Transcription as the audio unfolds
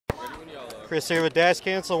Chris here with Dash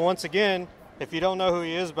Cancel once again. If you don't know who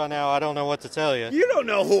he is by now, I don't know what to tell you. You don't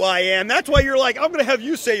know who I am. That's why you're like, I'm going to have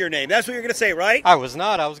you say your name. That's what you're going to say, right? I was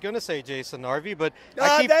not. I was going to say Jason Narvy, but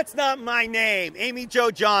that's not my name. Amy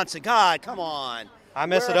Jo Johnson. God, come on. I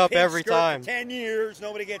mess it up every time. For 10 years,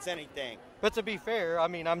 nobody gets anything. But to be fair, I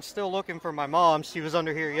mean, I'm still looking for my mom. She was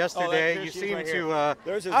under here yesterday. You seem right to.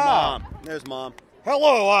 There's his mom. There's Mom.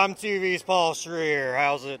 Hello, I'm TV's Paul Schreier.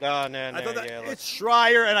 How's it done? I thought it's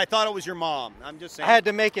Schreier, and I thought it was your mom. I'm just saying. I had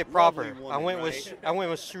to make it proper. Woman, I went with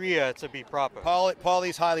Schreier to be proper.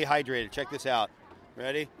 Paulie's highly hydrated. Check this out.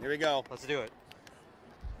 Ready? Here we go. Let's do it.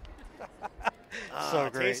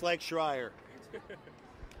 So great. Tastes like Schreier.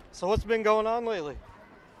 So what's been going on lately?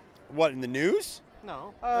 What, in the news?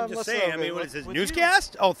 No. I'm just saying. I mean, what is this,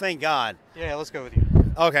 newscast? Oh, thank God. Yeah, let's go with you.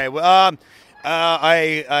 Okay. Well,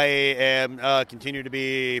 I am continue to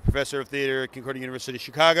be professor of theater at Concordia University,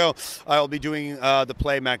 Chicago. I will be doing the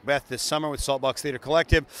play Macbeth this summer with Saltbox Theater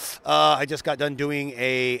Collective. I just got done doing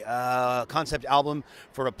a concept album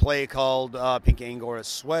for a play called Pink Angora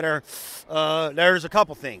Sweater. There's a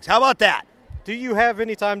couple things. How about that? Do you have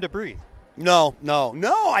any time to breathe? No,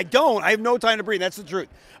 I don't. I have no time to breathe. That's the truth.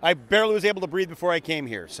 I barely was able to breathe before I came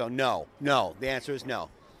here. So no. The answer is no.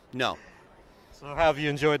 So how have you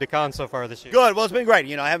enjoyed the con so far this year? Good. Well, it's been great.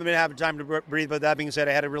 You know, I haven't been having time to breathe, but that being said,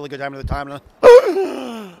 I had a really good time at the time.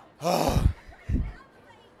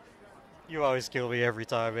 You always kill me every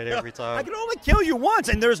time and every time. I can only kill you once,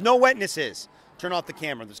 and there's no witnesses. Turn off the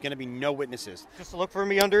camera. There's going to be no witnesses. Just look for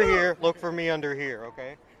me under here. Look for me under here,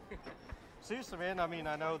 okay? Seriously, man, I mean,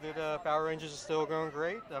 I know that Power Rangers is still going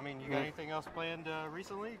great. I mean, you got anything else planned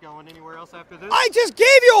recently? Going anywhere else after this? I just gave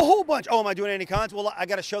you a whole bunch. Oh, am I doing any cons? Well, I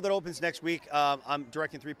got a show that opens next week. I'm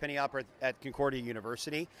directing Three Penny Opera at Concordia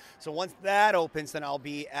University. So once that opens, then I'll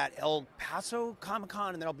be at El Paso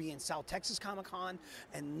Comic-Con, and then I'll be in South Texas Comic-Con.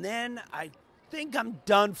 And then I think I'm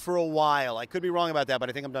done for a while. I could be wrong about that, but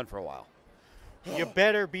I think I'm done for a while. You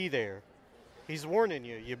better be there. He's warning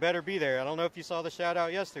you. You better be there. I don't know if you saw the shout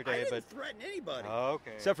out yesterday, I didn't threaten anybody. Oh,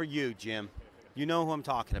 okay. Except for you, Jim. You know who I'm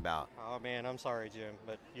talking about. Oh man, I'm sorry, Jim,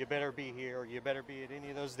 but you better be here, or you better be at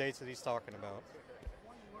any of those dates that he's talking about.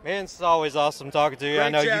 Man, it's always awesome talking to you. Great I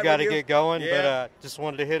know you got to get going, yeah. but just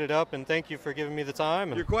wanted to hit it up and thank you for giving me the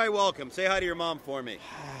time. You're quite welcome. Say hi to your mom for me.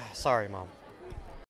 Sorry, Mom.